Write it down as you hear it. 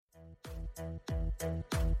This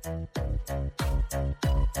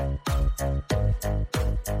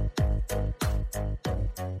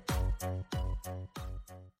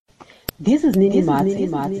is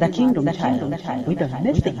any-1, the Kingdom Child, with a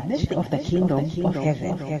message of the Kingdom of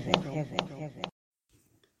Heaven.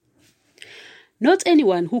 Not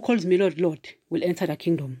anyone who calls me Lord, Lord will enter the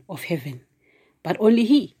Kingdom of Heaven, but only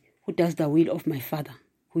he who does the will of my Father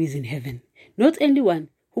who is in heaven. Not anyone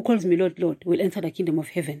who calls me Lord, Lord will enter the Kingdom of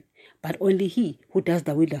Heaven, but only he who does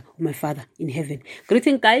the will of my Father in heaven.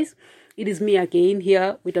 Greetings, guys. It is me again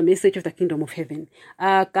here with a message of the Kingdom of Heaven.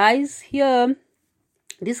 Guys, here...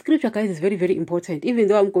 This scripture, guys, is very, very important. Even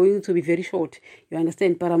though I'm going to be very short, you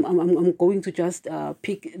understand, but I'm going to just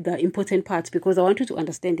pick the important parts because I want you to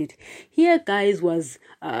understand it. Here, guys, was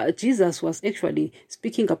Jesus was actually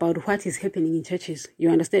speaking about what is happening in churches.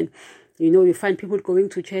 You understand? You know, you find people going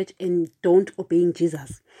to church and don't obeying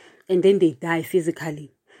Jesus, and then they die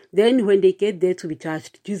physically. Then when they get there to be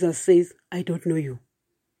judged, Jesus says, "I don't know you,"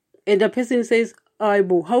 and the person says,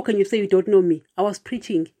 "Aibo, how can you say you don't know me? I was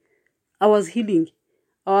preaching, I was healing,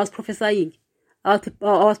 I was prophesying, I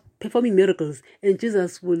was performing miracles." And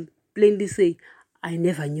Jesus will plainly say, "I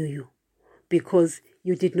never knew you because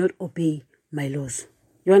you did not obey my laws."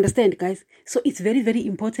 You understand, guys? So it's very, very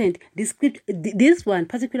important. This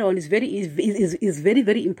particular one is very,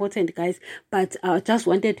 very important, guys. But I just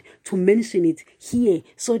wanted to mention it here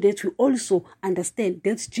so that we also understand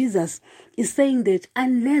that Jesus is saying that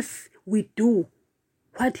unless we do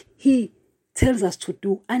what he tells us to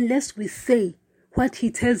do, unless we say what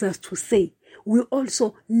he tells us to say, we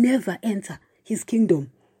also never enter his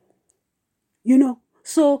kingdom. You know,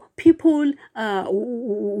 so people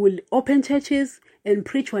will open churches and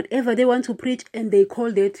preach whatever they want to preach, and they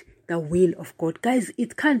call that the will of God. Guys,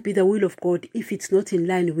 it can't be the will of God if it's not in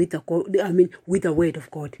line with with the word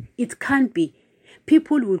of God. It can't be.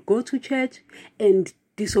 People will go to church and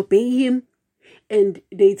disobey him, and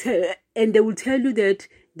they will tell you that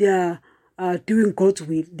they are doing God's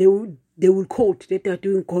will. They will quote that they are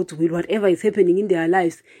doing God's will. Whatever is happening in their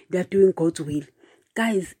lives, they are doing God's will.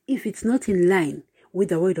 Guys, if it's not in line with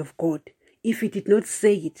the word of God, if it did not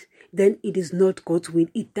say it, then it is not God's will.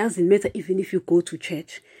 It doesn't matter even if you go to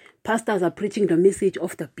church. Pastors are preaching the message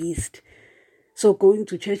of the beast. So going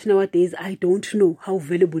to church nowadays, I don't know how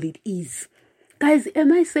valuable it is. Guys,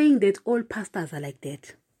 am I saying that all pastors are like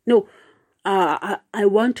that? No, I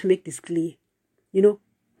want to make this clear. You know,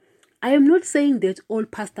 I am not saying that all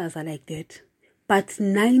pastors are like that, but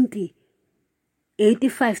 85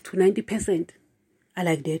 to 90% are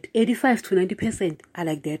like that. 85 to 90% are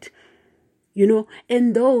like that. You know,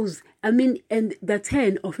 and and the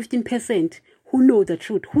 10 or 15% who know the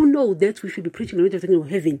truth, who know that we should be preaching the kingdom of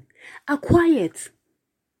heaven, are quiet.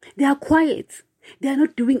 They are quiet. They are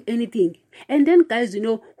not doing anything. And then, guys, you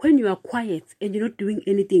know, when you are quiet and you're not doing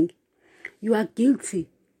anything, you are guilty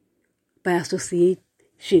by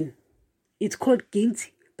association. It's called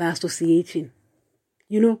guilty by association.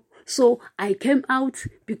 You know, so I came out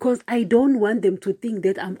because I don't want them to think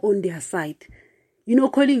that I'm on their side. You know,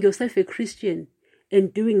 calling yourself a Christian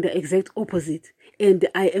and doing the exact opposite. And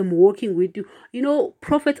I am walking with you. You know,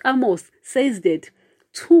 Prophet Amos says that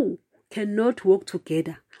two cannot walk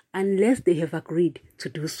together unless they have agreed to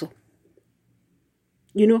do so.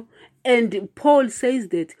 You know, and Paul says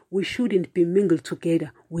that we shouldn't be mingled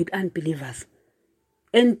together with unbelievers.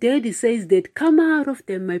 And Daddy says that, come out of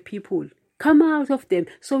them, my people. Come out of them.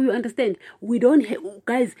 So you understand, we don't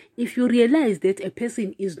guys, if you realize that a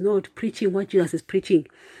person is not preaching what Jesus is preaching,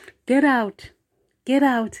 get out. Get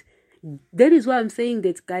out. That is why I'm saying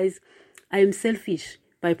that, guys, I am selfish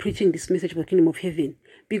by preaching this message of the kingdom of heaven.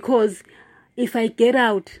 Because if I get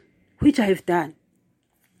out, which I have done,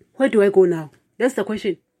 where do I go now? That's the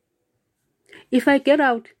question. If I get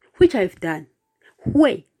out, which I have done,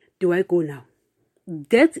 where do I go now?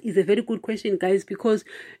 That is a very good question, guys, because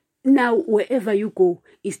now wherever you go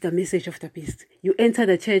is the message of the beast. You enter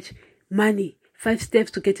the church, money, 5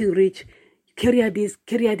 steps to getting rich, carry this,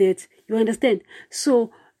 carry that. You understand?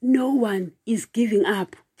 So no one is giving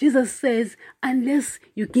up. Jesus says, unless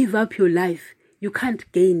you give up your life, you can't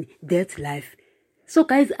gain that life. So,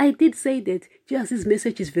 guys, I did say that Jesus'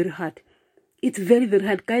 message is very hard. It's very, very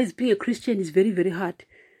hard. Guys, being a Christian is very, very hard.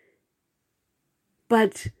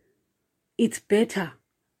 But it's better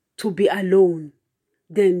to be alone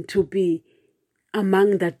than to be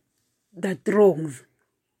among the throngs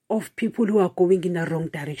of people who are going in the wrong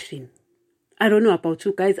direction. I don't know about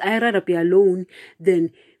you guys. I'd rather be alone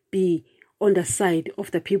than be on the side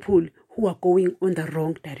of the people who are going on the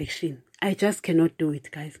wrong direction. I just cannot do it,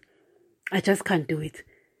 guys. I just can't do it.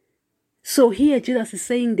 So here Jesus is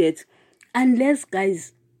saying that unless,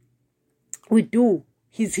 guys, we do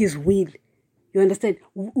his will. You understand?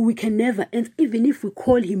 We can never, and even if we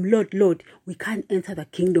call him Lord, Lord, we can't enter the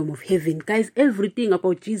kingdom of heaven. Guys, everything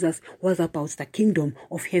about Jesus was about the kingdom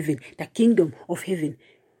of heaven. The kingdom of heaven.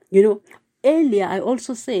 You know, earlier I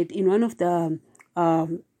also said in one of the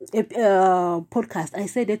podcasts, I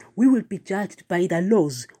said that we will be judged by the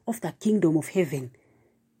laws of the kingdom of heaven.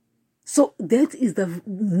 So that is the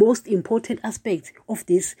most important aspect of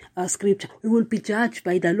this scripture. We will be judged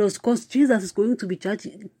by the laws because Jesus is going to be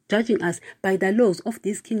judging us by the laws of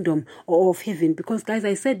this kingdom of heaven. Because, guys,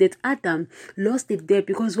 I said that Adam lost it there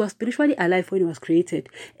because he was spiritually alive when he was created.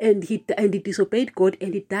 And he disobeyed God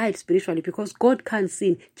and he died spiritually because God can't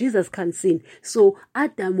sin. Jesus can't sin. So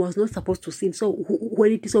Adam was not supposed to sin. So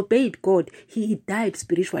when he disobeyed God, he died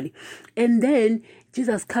spiritually. And then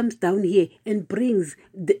Jesus comes down here and brings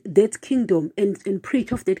that kingdom and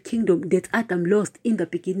preach of that kingdom that Adam lost in the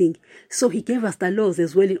beginning. So he gave us the laws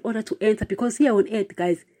as well in order to enter. Because here on earth,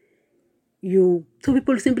 guys, two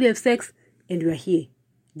people simply have sex and we are here.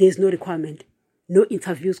 There's no requirement. No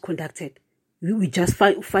interviews conducted. We just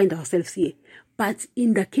find ourselves here. But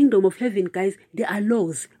in the kingdom of heaven, guys, there are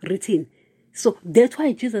laws written. So that's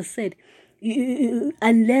why Jesus said,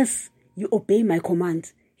 unless you obey my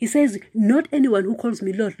commands, he says, not anyone who calls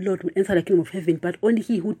me Lord, Lord will enter the kingdom of heaven, but only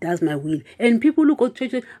he who does my will. And people who go to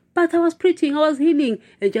church, but I was preaching, I was healing.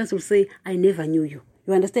 And Jesus will say, I never knew you.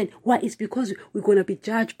 You understand? Why? It's because we're going to be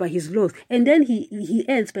judged by his laws. And then he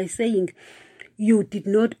ends by saying, you did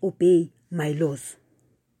not obey my laws.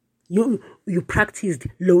 You practiced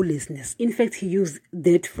lawlessness. In fact, he used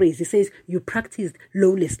that phrase. He says, you practiced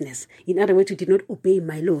lawlessness. In other words, you did not obey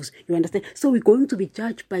my laws. You understand? So we're going to be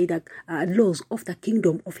judged by the laws of the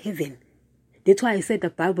kingdom of heaven. That's why I said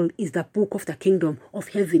the Bible is the book of the kingdom of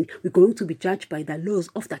heaven. We're going to be judged by the laws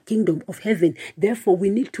of the kingdom of heaven. Therefore, we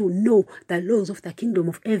need to know the laws of the kingdom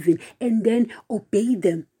of heaven and then obey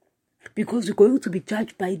them. Because we're going to be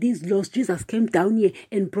judged by these laws. Jesus came down here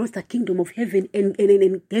and brought the kingdom of heaven and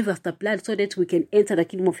gave us the blood so that we can enter the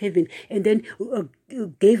kingdom of heaven. And then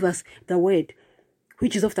gave us the word,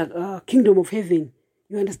 which is of the kingdom of heaven.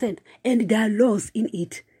 You understand? And there are laws in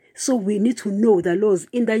it. So we need to know the laws.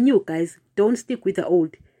 In the new, guys, don't stick with the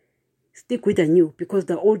old. Stick with the new. Because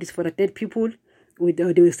the old is for the dead people. They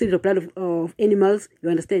will seal the blood of animals, you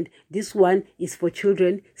understand? This one is for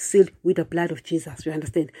children sealed with the blood of Jesus, you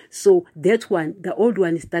understand? So that one, the old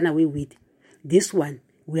one is done away with. This one,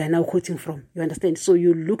 we are now quoting from, you understand? So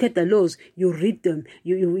you look at the laws, you read them,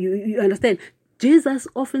 you understand? Jesus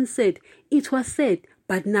often said, it was said,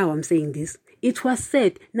 but now I'm saying this. It was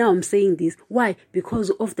said, now I'm saying this. Why?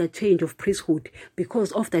 Because of the change of priesthood,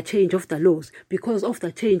 because of the change of the laws, because of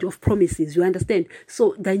the change of promises, you understand?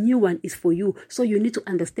 So the new one is for you. So you need to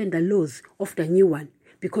understand the laws of the new one,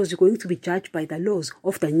 because you're going to be judged by the laws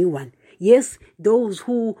of the new one. Yes, those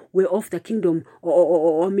who were of the kingdom,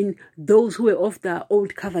 those who were of the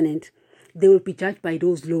old covenant, they will be judged by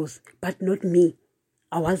those laws, but not me.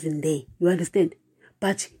 I wasn't there, you understand?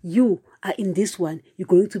 But you are in this one. You're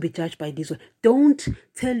going to be judged by this one. Don't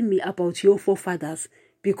tell me about your forefathers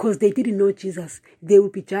because they didn't know Jesus. They will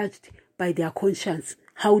be judged by their conscience,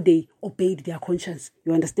 how they obeyed their conscience.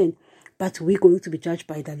 You understand? But we're going to be judged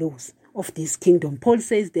by the laws of this kingdom. Paul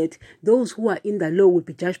says that those who are in the law will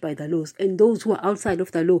be judged by the laws, and those who are outside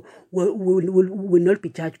of the law will not be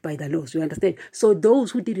judged by the laws. You understand? So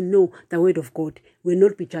those who didn't know the word of God will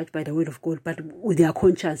not be judged by the word of God, but with their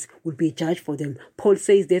conscience will be judged for them. Paul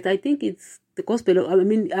says that. I think it's the gospel.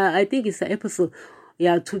 I think it's the epistle,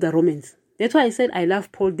 to the Romans. That's why I said I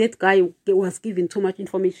love Paul. That guy was given too much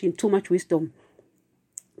information, too much wisdom.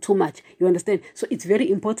 Too much, you understand? So it's very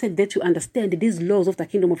important that you understand these laws of the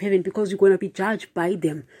kingdom of heaven, because you're going to be judged by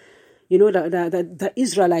them. You know, the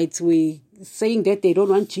Israelites were saying that they don't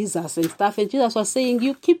want Jesus and stuff, and Jesus was saying,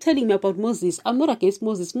 you keep telling me about Moses. I'm not against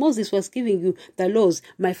Moses. Moses was giving you the laws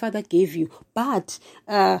my father gave you, but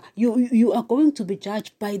you are going to be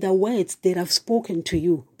judged by the words that I've spoken to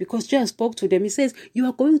you, because Jesus spoke to them. He says you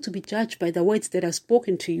are going to be judged by the words that I've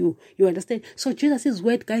spoken to you. You understand? So Jesus'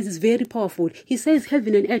 word, guys, is very powerful. He says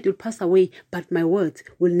heaven and earth will pass away, but my words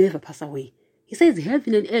will never pass away. He says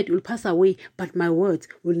heaven and earth will pass away, but my words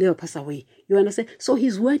will never pass away. You understand? So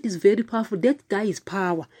his word is very powerful. That guy is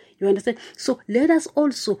power. You understand? So let us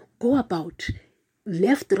also go about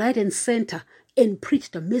left, right, and center and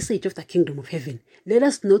preach the message of the kingdom of heaven. Let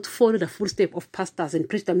us not follow the footsteps of pastors and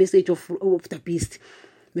preach the message of the beast,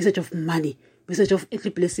 message of money, message of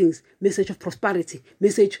earthly blessings, message of prosperity,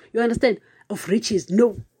 message, you understand, of riches.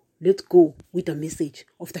 No, let's go with the message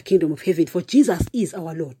of the kingdom of heaven. For Jesus is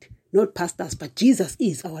our Lord. Not pastors, but Jesus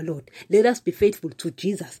is our Lord. Let us be faithful to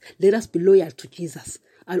Jesus. Let us be loyal to Jesus.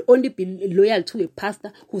 I'll only be loyal to a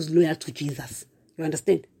pastor who's loyal to Jesus. You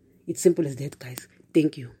understand? It's simple as that, guys.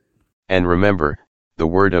 Thank you. And remember, the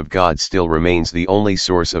Word of God still remains the only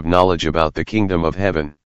source of knowledge about the kingdom of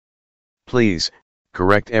heaven. Please,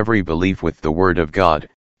 correct every belief with the Word of God,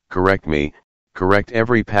 correct me, correct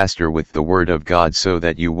every pastor with the Word of God so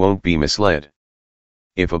that you won't be misled.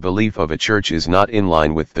 If a belief of a church is not in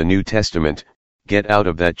line with the New Testament, get out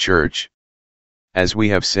of that church. As we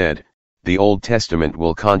have said, the Old Testament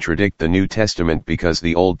will contradict the New Testament because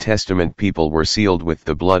the Old Testament people were sealed with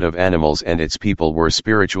the blood of animals and its people were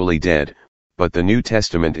spiritually dead, but the New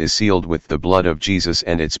Testament is sealed with the blood of Jesus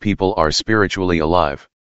and its people are spiritually alive.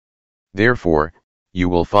 Therefore, you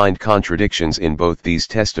will find contradictions in both these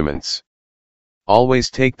testaments.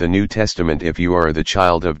 Always take the New Testament if you are the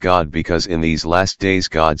child of God because in these last days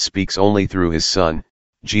God speaks only through His Son,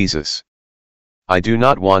 Jesus. I do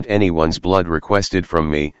not want anyone's blood requested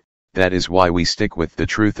from me, that is why we stick with the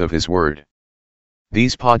truth of His Word.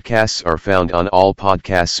 These podcasts are found on all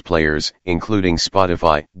podcasts players, including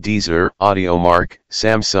Spotify, Deezer, AudioMark,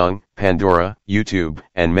 Samsung, Pandora, YouTube,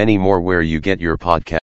 and many more where you get your podcasts.